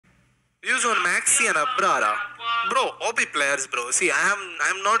views on Maxy and Abrara. Bro, OP players, bro. See,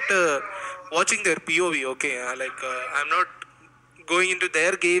 I'm not watching their POV, okay? I'm not going into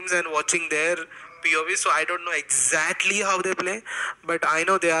their games and watching their POV, so I don't know exactly how they play, but I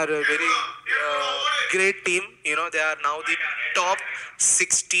know they are a very great team. You know, they are now the top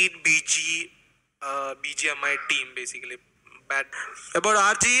 16 BGMI team, basically. Bad. About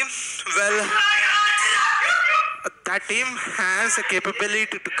RG, well, that team has a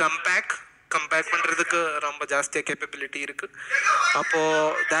capability to come back. Compare பண்றதுக்கு ரொம்ப ஜாஸ்தியா capability இருக்கு. அப்போ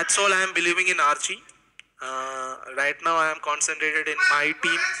that's all I am believing in RG. Right now I am concentrated in my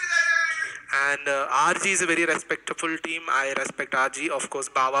team, and RG is a very respectful team. I respect RG, of course,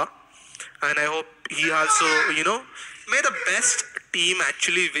 Bava, and I hope he also, you know, may the best team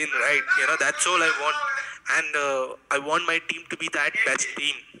actually win, right? You know, that's all I want, and I want my team to be that best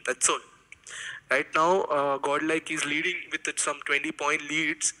team. That's all. Right now, Godlike is leading with some 20-point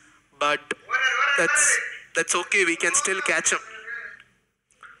leads, but that's okay. We can still catch him.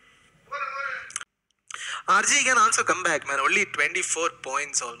 RG can also come back, man. Only 24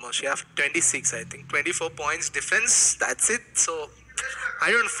 points almost. You have 26, I think. 24 points difference. That's it. So I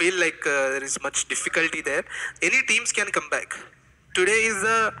don't feel like there is much difficulty there. Any teams can come back. Today is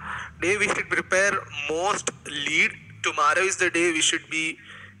the day we should prepare most lead. Tomorrow is the day we should be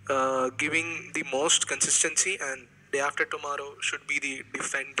giving the most consistency, and day after tomorrow should be the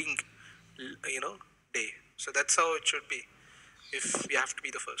defending, you know, day. So that's how it should be if we have to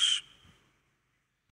be the first.